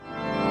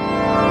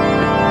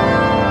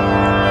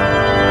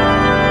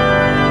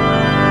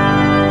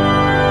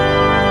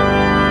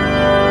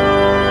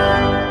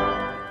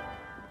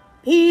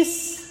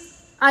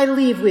I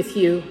leave with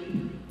you.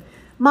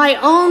 My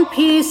own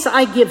peace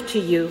I give to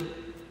you.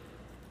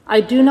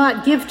 I do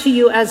not give to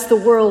you as the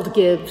world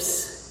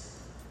gives.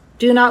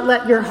 Do not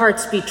let your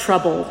hearts be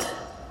troubled,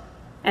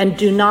 and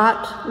do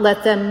not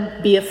let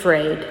them be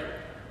afraid.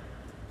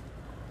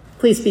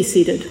 Please be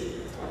seated.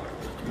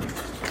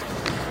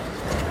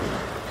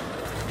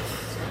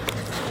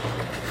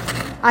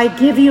 I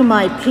give you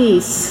my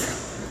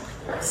peace,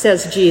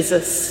 says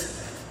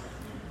Jesus.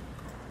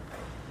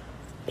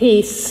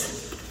 Peace.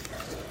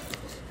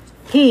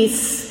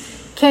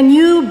 Peace. Can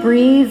you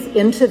breathe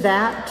into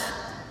that?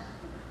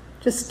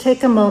 Just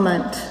take a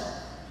moment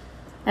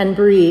and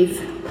breathe.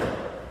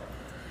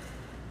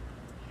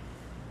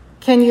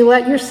 Can you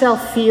let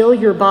yourself feel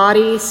your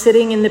body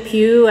sitting in the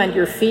pew and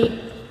your feet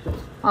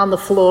on the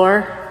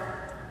floor?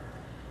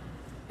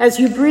 As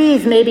you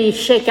breathe, maybe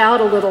shake out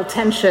a little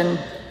tension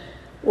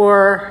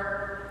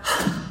or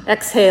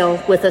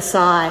exhale with a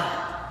sigh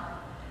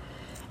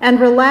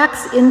and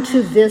relax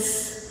into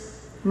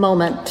this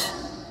moment.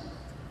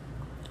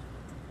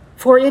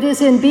 For it is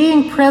in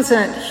being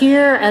present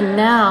here and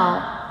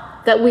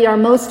now that we are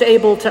most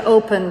able to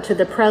open to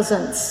the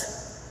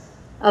presence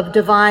of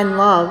divine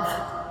love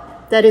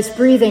that is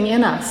breathing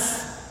in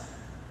us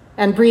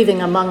and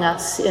breathing among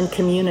us in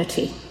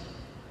community.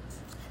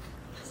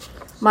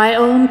 My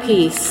own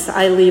peace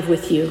I leave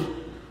with you.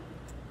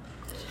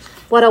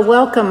 What a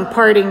welcome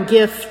parting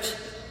gift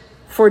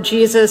for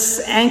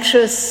Jesus'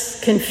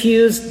 anxious,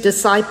 confused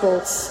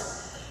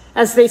disciples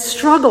as they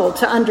struggle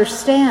to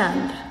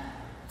understand,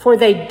 for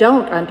they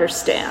don't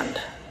understand.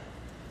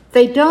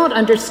 They don't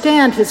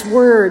understand his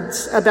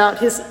words about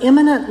his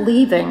imminent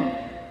leaving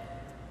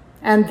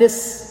and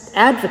this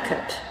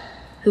advocate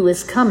who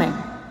is coming.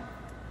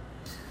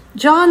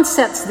 John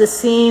sets the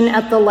scene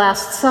at the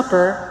Last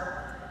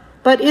Supper,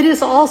 but it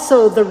is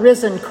also the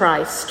risen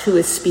Christ who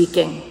is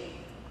speaking.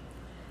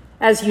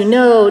 As you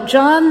know,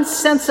 John's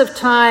sense of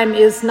time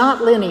is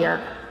not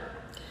linear.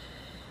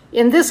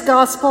 In this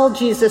gospel,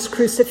 Jesus'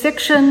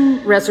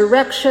 crucifixion,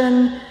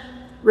 resurrection,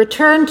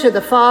 return to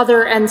the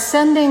Father, and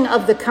sending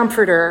of the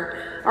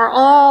Comforter are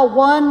all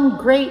one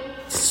great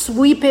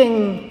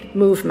sweeping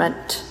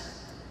movement.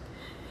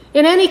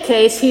 In any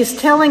case, he's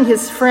telling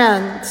his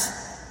friends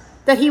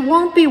that he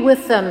won't be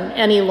with them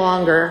any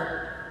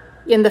longer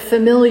in the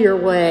familiar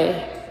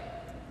way.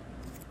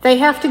 They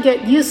have to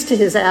get used to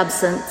his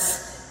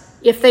absence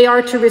if they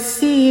are to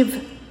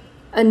receive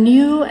a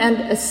new and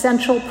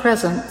essential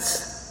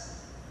presence.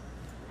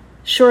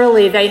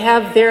 Surely they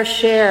have their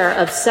share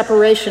of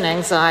separation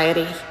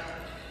anxiety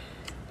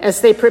as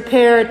they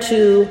prepare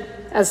to,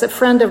 as a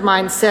friend of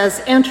mine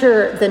says,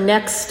 enter the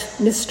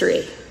next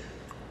mystery.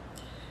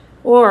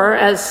 Or,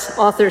 as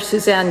author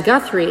Suzanne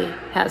Guthrie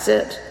has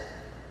it,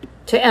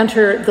 to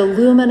enter the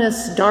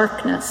luminous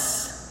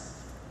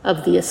darkness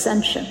of the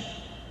Ascension.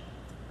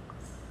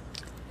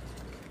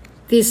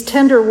 These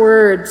tender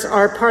words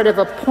are part of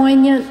a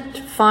poignant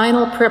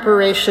final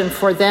preparation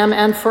for them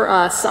and for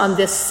us on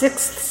this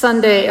sixth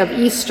Sunday of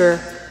Easter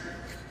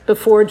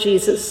before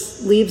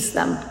Jesus leaves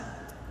them.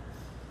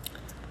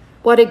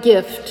 What a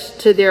gift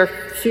to their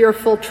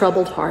fearful,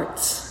 troubled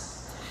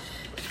hearts.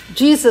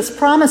 Jesus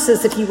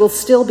promises that he will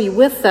still be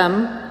with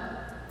them,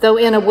 though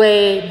in a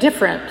way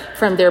different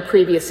from their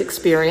previous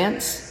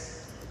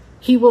experience.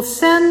 He will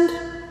send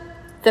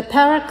the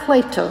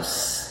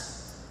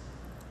Parakletos,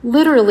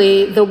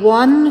 literally the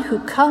one who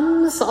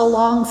comes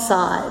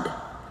alongside,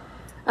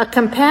 a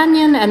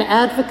companion and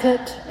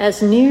advocate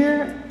as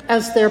near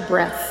as their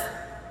breath,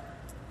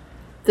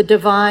 the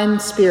divine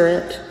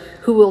Spirit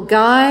who will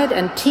guide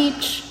and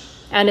teach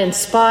and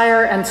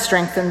inspire and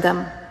strengthen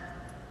them.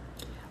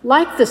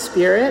 Like the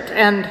Spirit,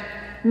 and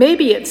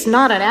maybe it's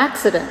not an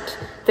accident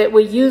that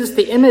we use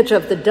the image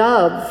of the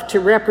dove to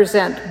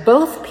represent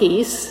both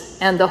peace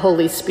and the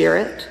Holy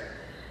Spirit,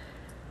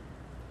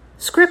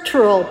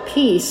 scriptural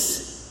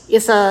peace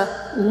is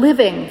a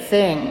living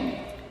thing,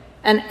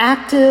 an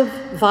active,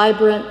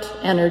 vibrant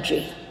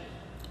energy.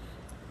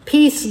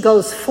 Peace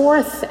goes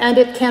forth and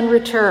it can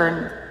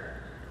return.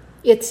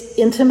 It's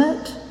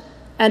intimate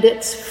and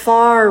it's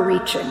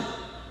far-reaching.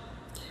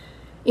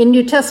 In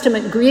New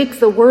Testament Greek,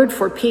 the word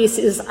for peace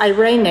is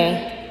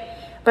eirene,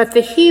 but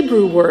the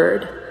Hebrew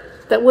word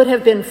that would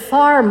have been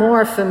far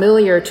more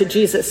familiar to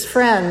Jesus'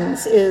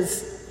 friends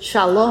is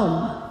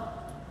shalom.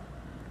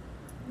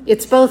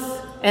 It's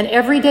both an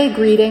everyday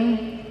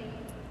greeting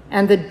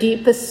and the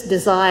deepest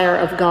desire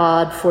of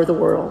God for the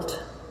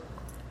world.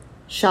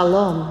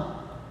 Shalom.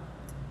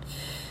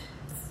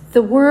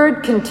 The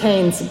word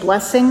contains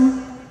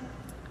blessing,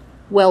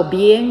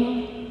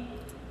 well-being,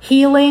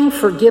 healing,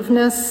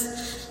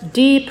 forgiveness,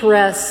 deep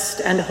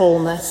rest, and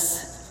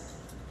wholeness.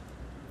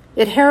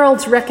 It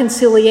heralds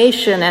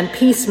reconciliation and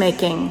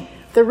peacemaking,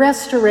 the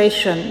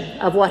restoration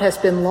of what has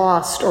been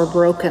lost or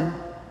broken.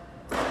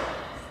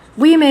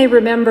 We may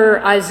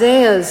remember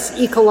Isaiah's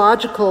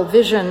ecological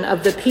vision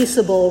of the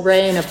peaceable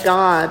reign of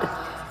God,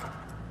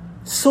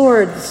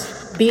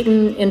 swords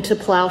beaten into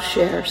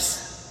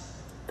plowshares,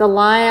 the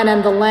lion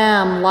and the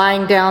lamb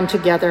lying down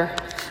together,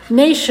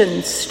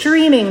 nations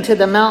streaming to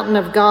the mountain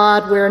of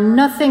God where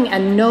nothing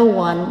and no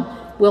one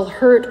will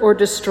hurt or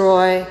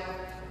destroy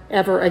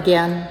ever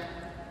again,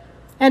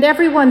 and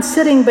everyone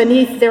sitting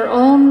beneath their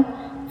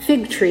own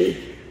fig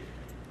tree,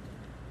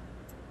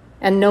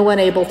 and no one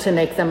able to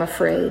make them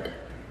afraid.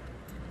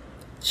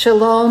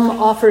 Shalom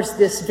offers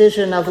this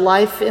vision of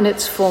life in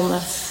its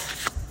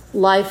fullness,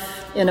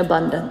 life in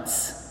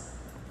abundance.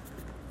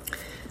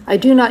 I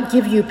do not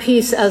give you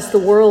peace as the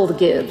world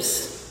gives,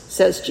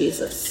 says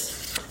Jesus.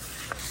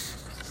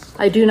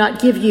 I do not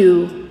give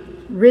you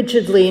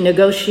rigidly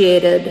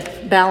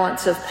negotiated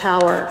balance of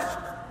power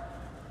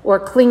or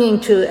clinging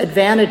to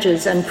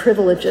advantages and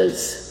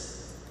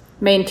privileges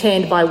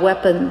maintained by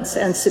weapons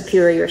and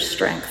superior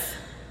strength.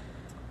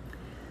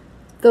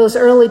 Those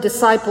early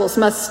disciples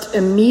must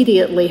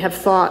immediately have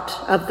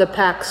thought of the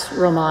Pax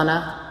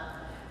Romana,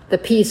 the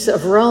peace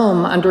of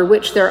Rome under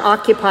which their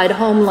occupied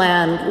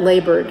homeland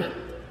labored,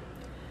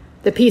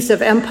 the peace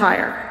of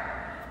empire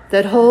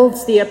that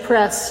holds the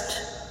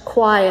oppressed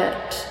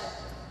quiet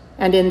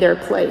and in their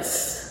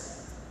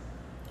place.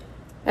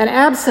 An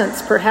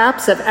absence,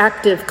 perhaps, of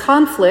active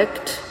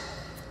conflict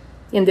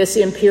in this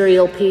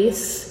imperial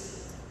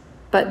peace,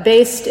 but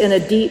based in a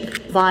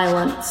deep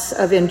violence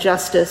of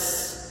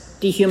injustice,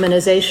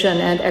 dehumanization,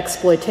 and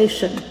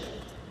exploitation.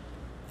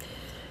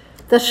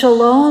 The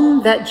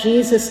shalom that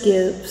Jesus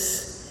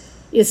gives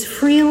is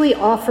freely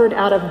offered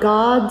out of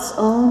God's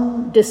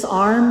own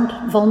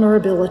disarmed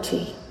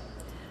vulnerability,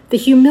 the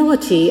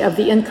humility of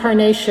the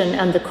incarnation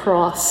and the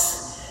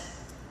cross,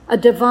 a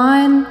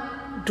divine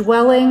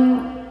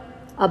dwelling,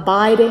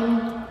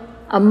 abiding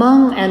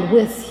among and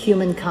with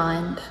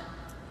humankind.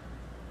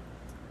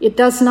 It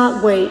does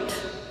not wait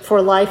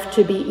for life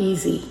to be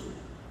easy.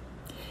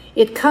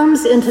 It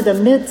comes into the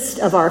midst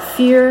of our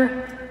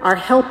fear, our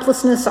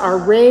helplessness, our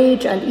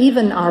rage, and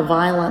even our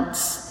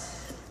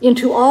violence,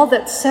 into all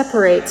that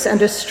separates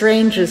and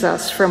estranges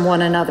us from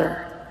one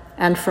another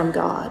and from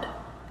God.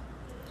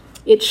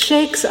 It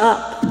shakes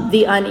up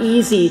the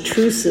uneasy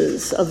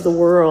truces of the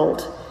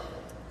world,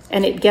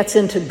 and it gets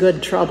into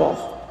good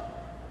trouble.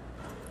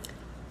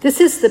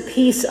 This is the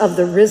peace of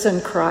the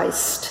risen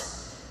Christ,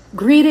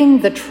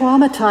 greeting the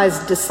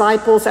traumatized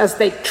disciples as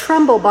they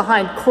tremble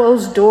behind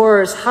closed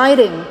doors,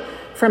 hiding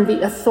from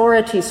the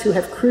authorities who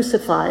have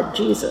crucified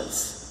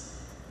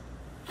Jesus.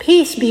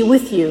 Peace be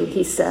with you,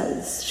 he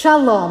says.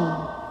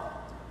 Shalom.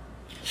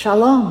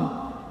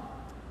 Shalom.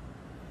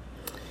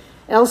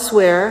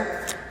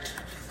 Elsewhere,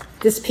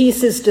 this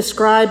peace is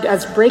described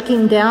as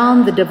breaking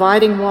down the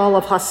dividing wall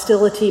of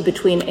hostility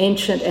between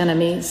ancient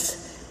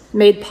enemies,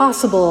 made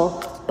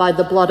possible by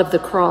the blood of the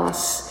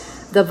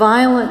cross, the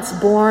violence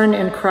born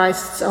in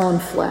Christ's own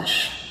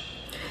flesh.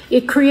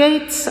 It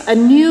creates a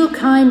new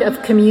kind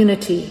of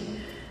community,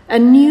 a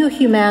new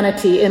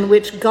humanity in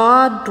which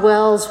God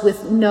dwells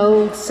with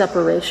no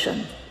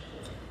separation.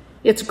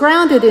 It's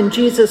grounded in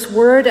Jesus'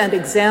 word and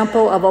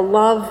example of a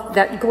love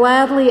that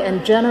gladly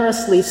and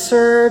generously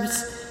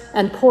serves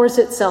and pours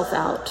itself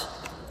out,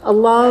 a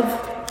love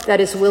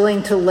that is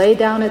willing to lay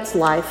down its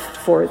life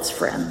for its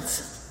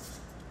friends.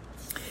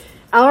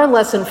 Our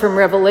lesson from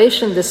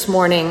Revelation this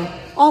morning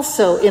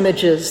also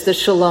images the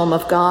shalom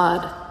of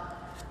God,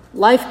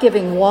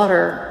 life-giving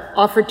water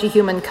offered to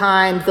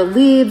humankind, the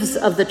leaves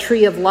of the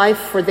tree of life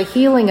for the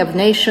healing of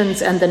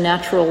nations and the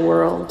natural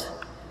world.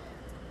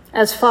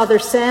 As Father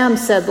Sam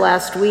said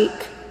last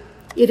week,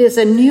 it is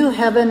a new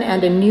heaven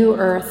and a new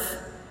earth,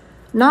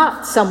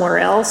 not somewhere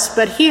else,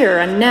 but here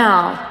and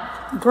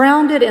now,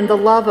 grounded in the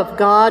love of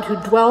God who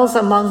dwells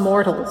among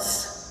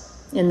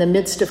mortals in the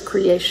midst of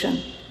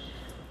creation.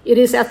 It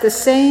is at the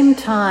same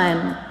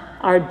time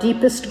our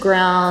deepest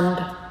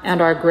ground and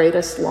our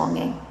greatest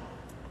longing.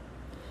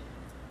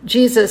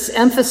 Jesus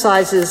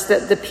emphasizes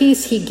that the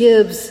peace he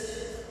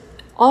gives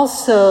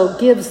also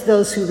gives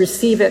those who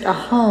receive it a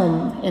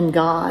home in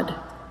God,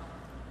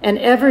 an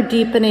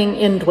ever-deepening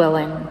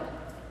indwelling,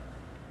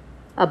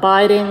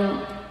 abiding,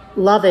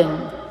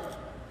 loving,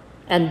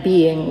 and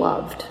being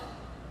loved.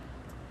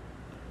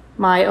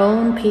 My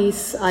own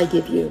peace I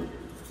give you,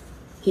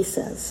 he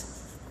says.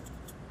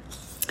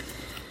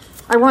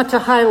 I want to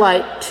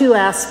highlight two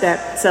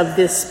aspects of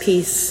this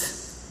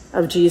peace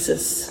of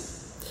Jesus.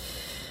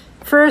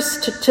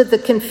 First, to the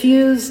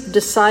confused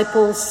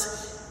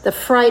disciples, the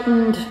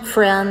frightened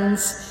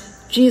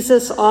friends,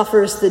 Jesus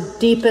offers the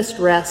deepest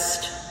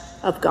rest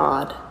of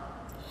God.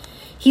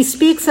 He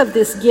speaks of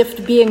this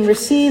gift being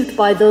received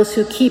by those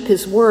who keep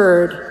his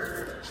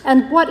word.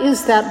 And what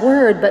is that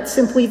word but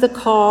simply the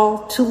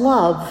call to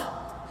love?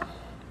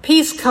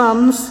 Peace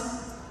comes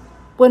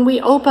when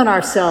we open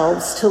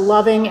ourselves to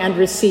loving and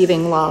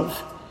receiving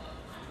love,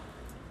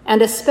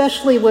 and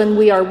especially when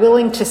we are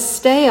willing to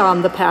stay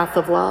on the path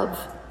of love,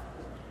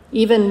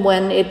 even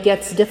when it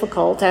gets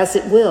difficult, as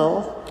it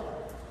will,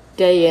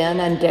 day in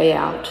and day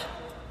out.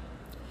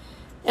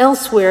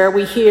 Elsewhere,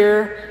 we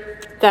hear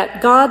that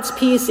God's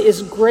peace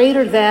is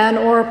greater than,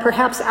 or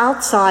perhaps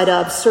outside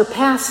of,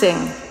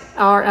 surpassing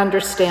our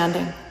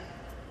understanding.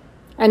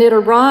 And it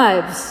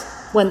arrives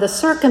when the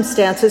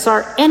circumstances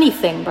are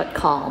anything but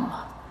calm.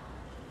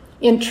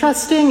 In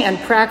trusting and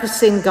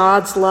practicing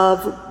God's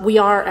love, we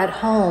are at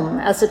home,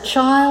 as a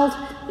child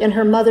in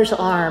her mother's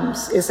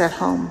arms is at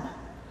home.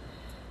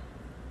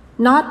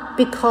 Not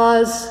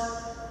because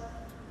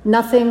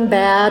nothing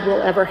bad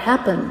will ever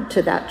happen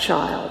to that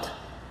child,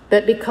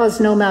 but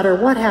because no matter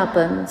what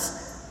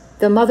happens,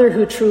 the mother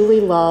who truly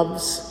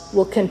loves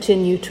will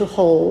continue to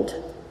hold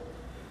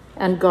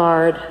and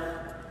guard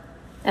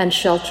and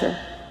shelter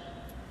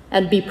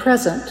and be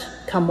present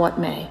come what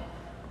may.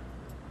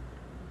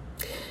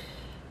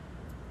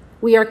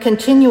 We are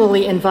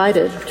continually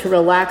invited to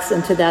relax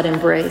into that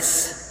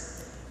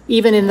embrace,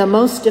 even in the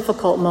most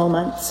difficult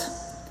moments.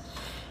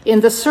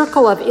 In the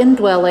circle of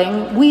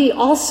indwelling, we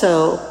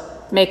also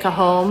make a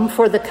home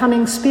for the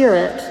coming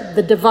Spirit,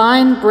 the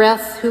divine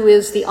breath who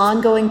is the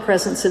ongoing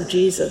presence of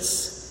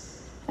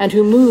Jesus and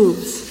who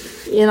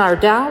moves in our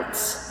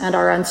doubts and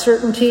our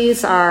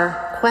uncertainties,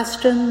 our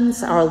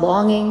questions, our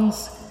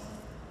longings.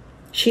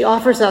 She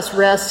offers us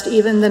rest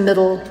even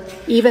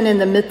in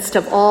the midst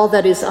of all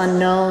that is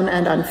unknown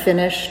and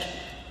unfinished,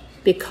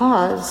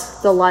 because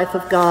the life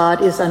of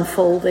God is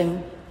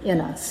unfolding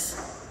in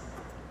us.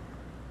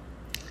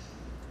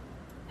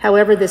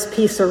 However this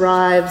peace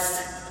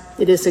arrives,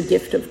 it is a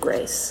gift of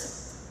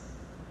grace.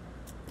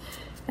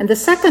 And the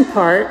second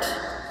part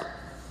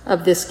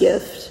of this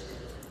gift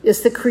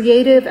is the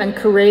creative and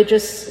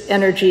courageous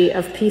energy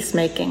of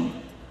peacemaking.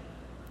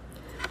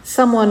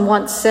 Someone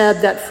once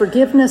said that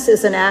forgiveness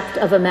is an act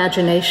of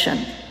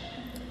imagination,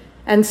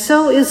 and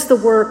so is the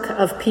work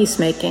of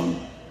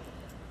peacemaking.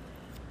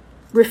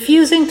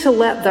 Refusing to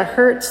let the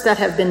hurts that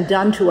have been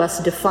done to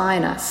us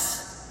define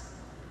us.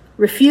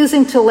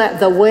 Refusing to let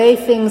the way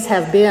things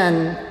have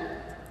been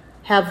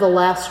have the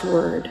last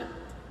word.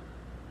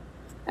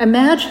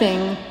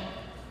 Imagining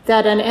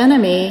that an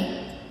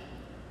enemy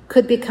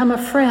could become a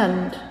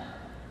friend,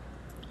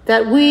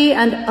 that we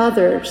and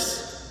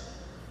others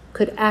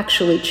could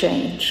actually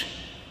change.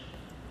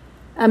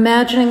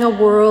 Imagining a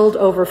world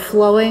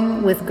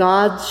overflowing with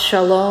God's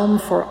shalom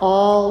for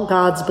all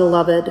God's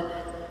beloved,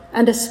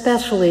 and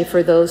especially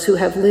for those who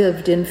have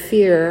lived in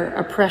fear,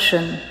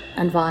 oppression,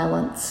 and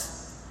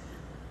violence.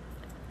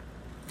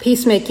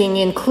 Peacemaking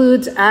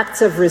includes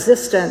acts of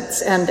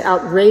resistance and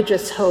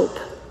outrageous hope,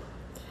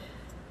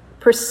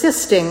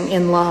 persisting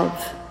in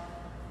love,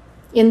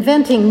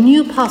 inventing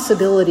new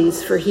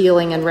possibilities for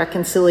healing and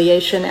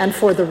reconciliation and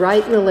for the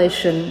right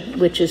relation,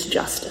 which is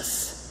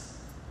justice.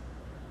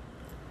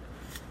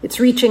 It's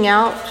reaching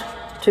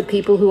out to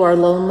people who are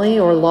lonely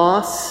or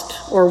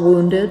lost or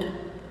wounded,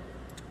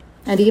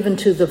 and even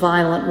to the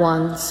violent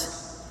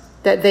ones,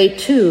 that they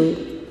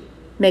too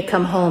may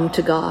come home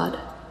to God.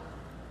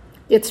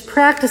 It's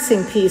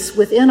practicing peace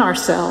within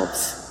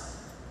ourselves,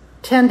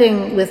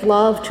 tending with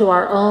love to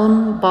our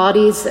own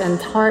bodies and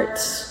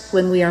hearts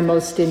when we are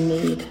most in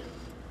need.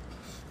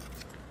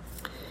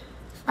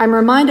 I'm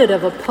reminded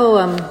of a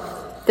poem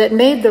that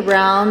made the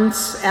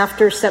rounds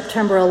after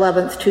September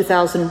 11th,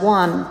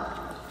 2001,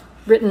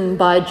 written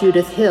by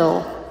Judith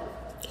Hill.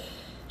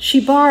 She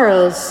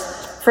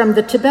borrows from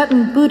the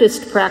Tibetan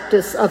Buddhist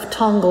practice of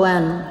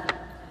Tonglen,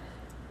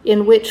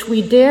 in which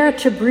we dare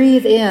to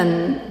breathe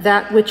in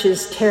that which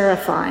is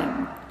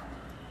terrifying,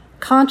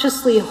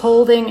 consciously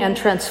holding and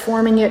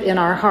transforming it in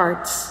our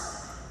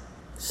hearts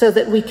so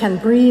that we can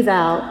breathe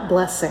out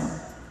blessing.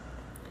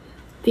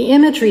 The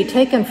imagery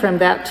taken from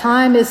that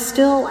time is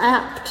still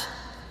apt,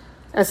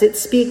 as it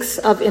speaks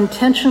of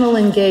intentional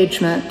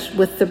engagement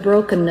with the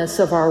brokenness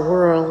of our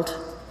world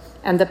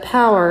and the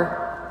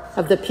power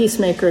of the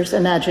peacemaker's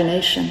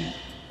imagination.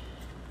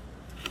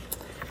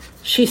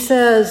 She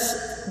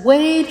says,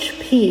 "Wage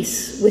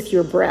peace with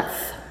your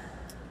breath.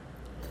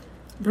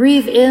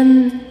 Breathe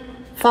in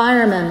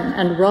firemen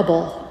and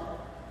rubble.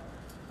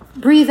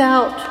 Breathe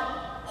out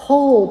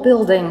whole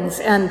buildings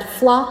and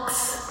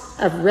flocks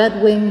of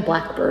red-winged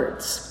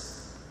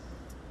blackbirds.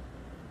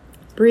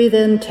 Breathe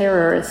in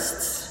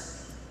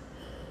terrorists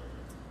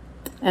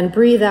and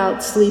breathe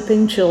out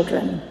sleeping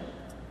children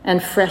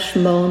and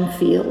fresh-mown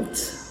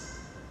fields.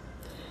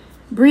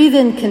 Breathe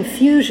in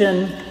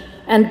confusion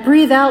and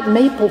breathe out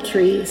maple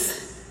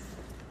trees.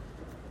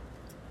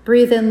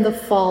 Breathe in the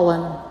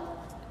fallen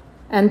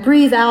and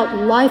breathe out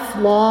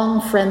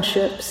lifelong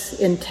friendships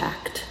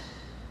intact.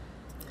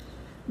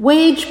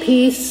 Wage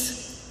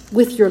peace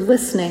with your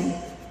listening.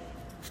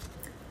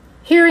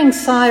 Hearing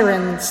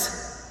sirens,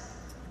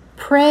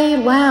 pray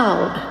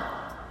loud.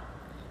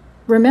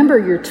 Remember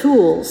your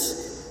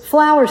tools,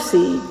 flower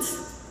seeds,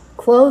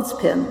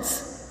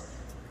 clothespins,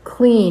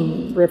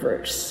 clean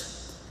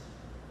rivers.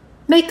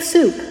 Make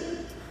soup.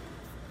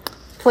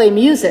 Play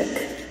music.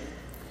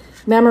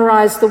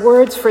 Memorize the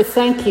words for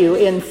thank you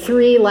in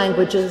 3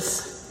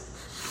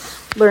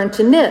 languages. Learn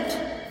to knit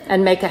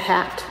and make a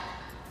hat.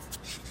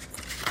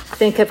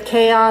 Think of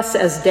chaos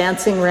as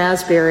dancing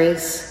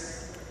raspberries.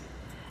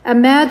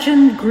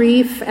 Imagine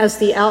grief as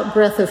the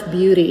outbreath of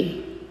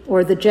beauty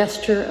or the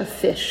gesture of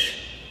fish.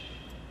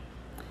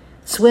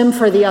 Swim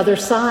for the other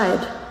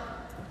side.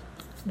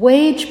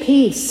 Wage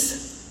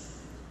peace.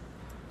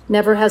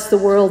 Never has the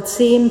world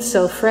seemed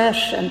so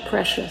fresh and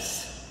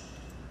precious.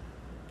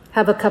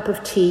 have a cup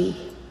of tea,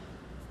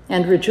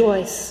 and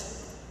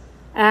rejoice.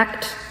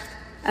 Act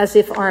as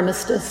if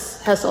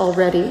armistice has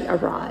already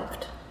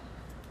arrived.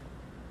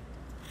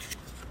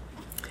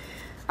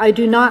 I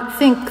do not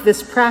think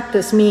this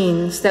practice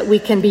means that we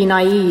can be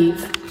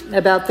naive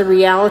about the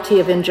reality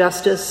of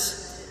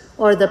injustice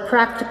or the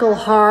practical,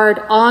 hard,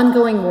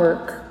 ongoing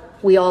work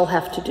we all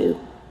have to do.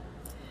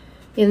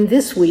 In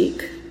this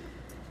week,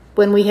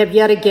 when we have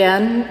yet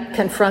again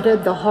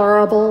confronted the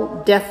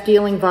horrible,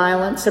 death-dealing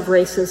violence of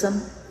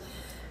racism,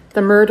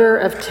 the murder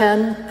of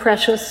 10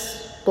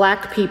 precious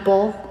Black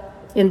people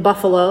in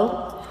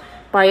Buffalo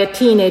by a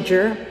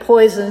teenager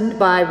poisoned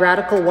by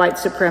radical white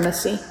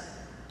supremacy,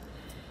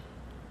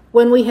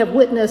 when we have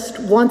witnessed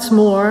once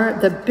more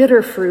the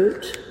bitter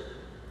fruit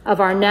of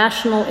our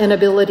national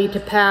inability to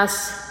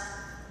pass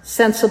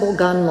sensible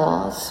gun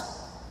laws,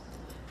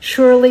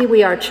 surely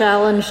we are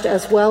challenged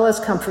as well as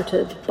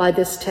comforted by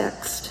this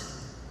text.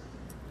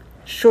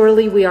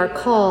 Surely we are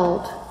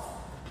called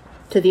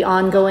to the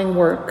ongoing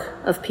work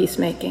of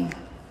peacemaking.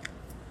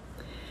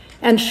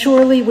 And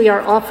surely we are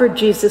offered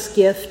Jesus'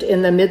 gift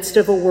in the midst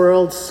of a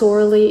world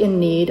sorely in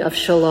need of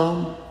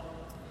shalom.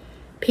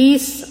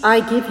 Peace I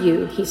give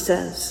you, he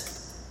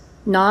says,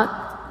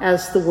 not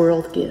as the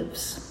world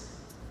gives.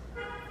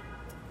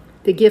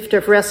 The gift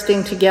of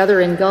resting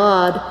together in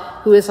God,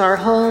 who is our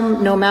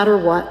home no matter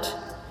what,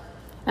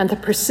 and the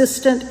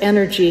persistent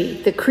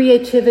energy, the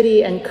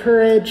creativity and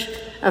courage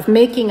of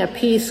making a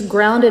peace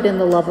grounded in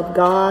the love of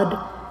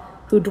God,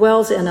 who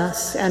dwells in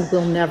us and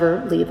will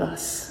never leave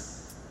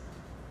us.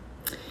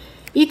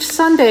 Each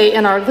Sunday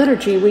in our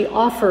liturgy, we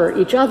offer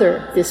each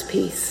other this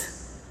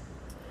peace.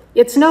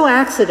 It's no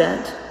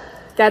accident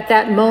that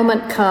that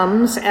moment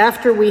comes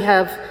after we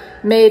have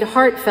made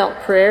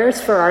heartfelt prayers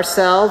for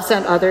ourselves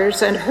and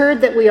others and heard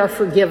that we are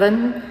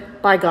forgiven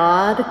by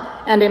God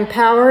and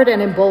empowered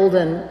and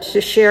emboldened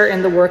to share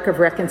in the work of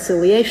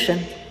reconciliation.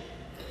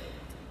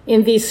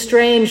 In these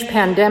strange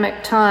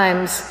pandemic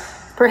times,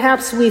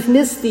 perhaps we've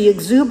missed the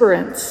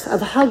exuberance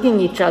of hugging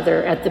each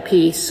other at the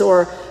peace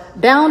or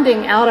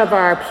bounding out of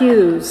our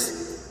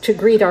pews to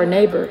greet our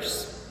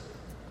neighbors.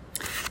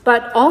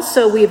 But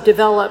also we've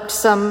developed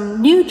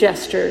some new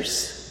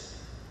gestures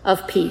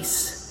of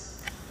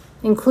peace,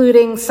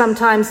 including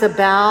sometimes a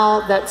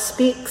bow that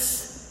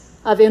speaks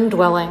of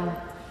indwelling.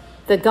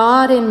 The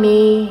God in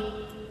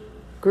me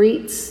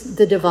greets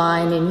the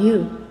divine in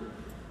you.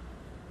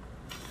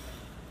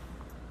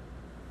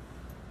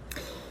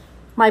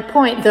 My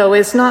point, though,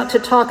 is not to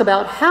talk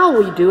about how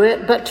we do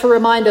it, but to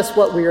remind us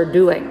what we are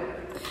doing.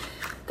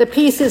 The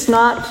peace is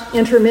not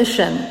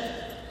intermission.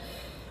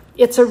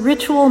 It's a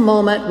ritual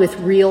moment with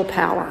real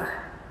power.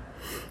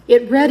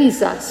 It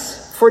readies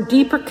us for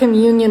deeper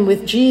communion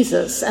with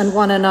Jesus and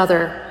one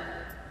another,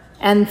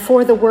 and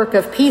for the work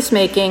of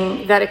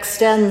peacemaking that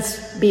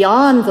extends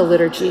beyond the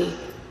liturgy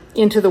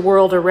into the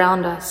world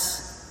around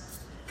us.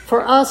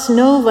 For us,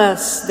 no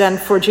less than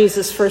for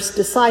Jesus' first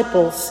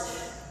disciples,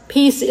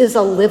 peace is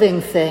a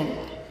living thing.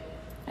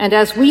 And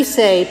as we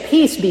say,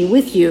 peace be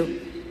with you,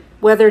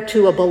 whether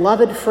to a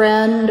beloved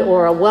friend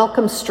or a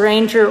welcome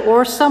stranger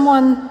or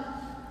someone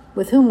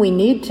with whom we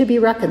need to be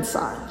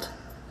reconciled,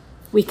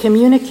 we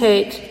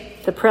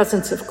communicate the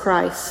presence of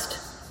Christ,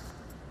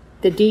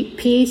 the deep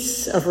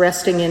peace of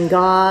resting in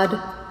God,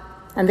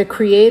 and the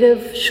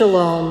creative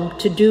shalom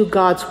to do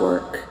God's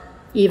work,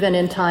 even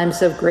in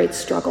times of great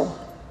struggle.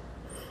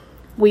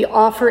 We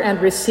offer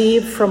and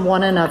receive from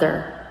one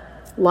another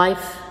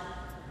life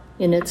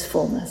in its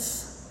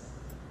fullness.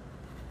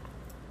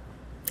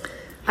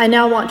 I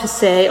now want to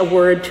say a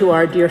word to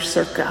our dear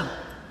Circa.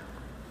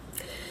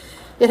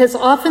 It has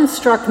often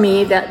struck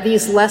me that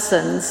these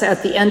lessons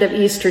at the end of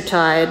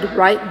Eastertide,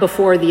 right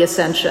before the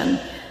Ascension,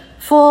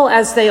 full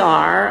as they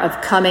are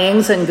of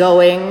comings and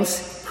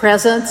goings,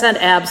 presence and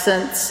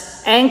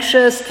absence,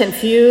 anxious,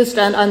 confused,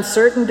 and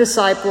uncertain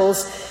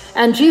disciples,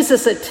 and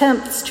Jesus'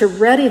 attempts to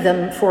ready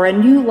them for a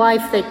new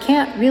life they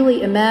can't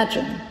really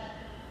imagine.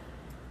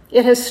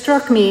 It has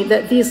struck me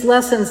that these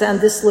lessons and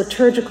this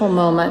liturgical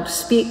moment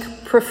speak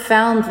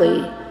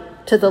profoundly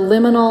to the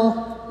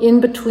liminal,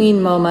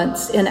 in-between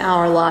moments in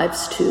our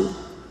lives too.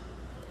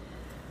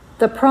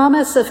 The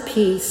promise of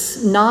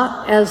peace,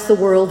 not as the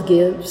world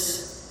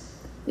gives,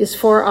 is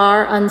for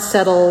our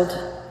unsettled,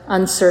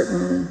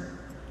 uncertain,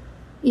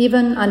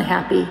 even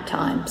unhappy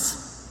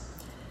times.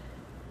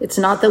 It's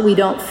not that we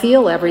don't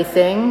feel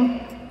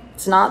everything.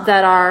 It's not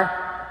that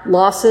our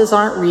losses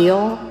aren't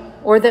real,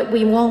 or that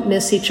we won't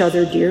miss each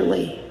other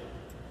dearly,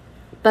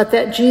 but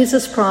that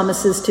Jesus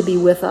promises to be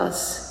with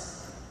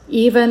us,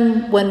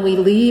 even when we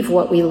leave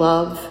what we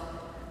love,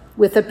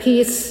 with a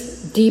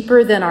peace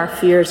deeper than our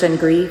fears and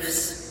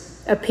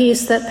griefs, a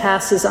peace that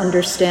passes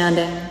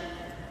understanding,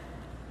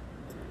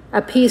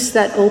 a peace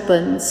that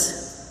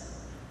opens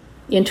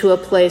into a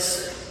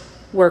place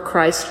where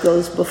Christ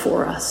goes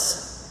before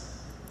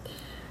us.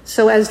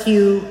 So as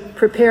you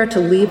prepare to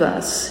leave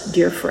us,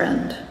 dear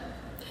friend,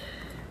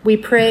 we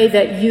pray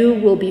that you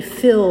will be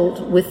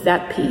filled with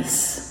that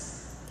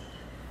peace.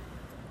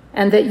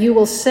 and that you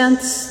will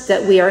sense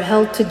that we are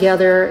held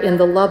together in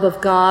the love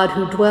of God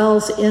who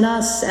dwells in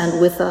us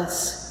and with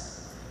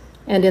us,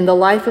 and in the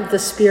life of the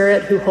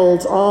Spirit who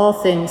holds all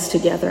things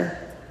together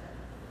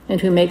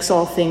and who makes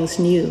all things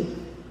new,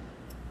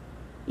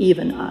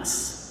 even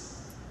us.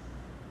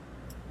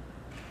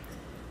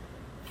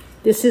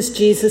 This is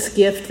Jesus'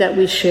 gift that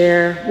we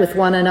share with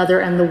one another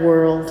and the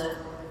world.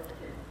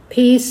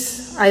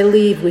 Peace I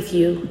leave with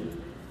you,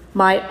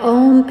 my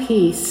own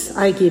peace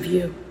I give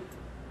you.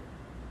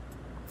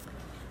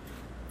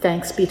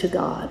 Thanks be to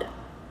God.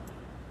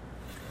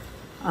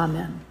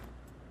 Amen.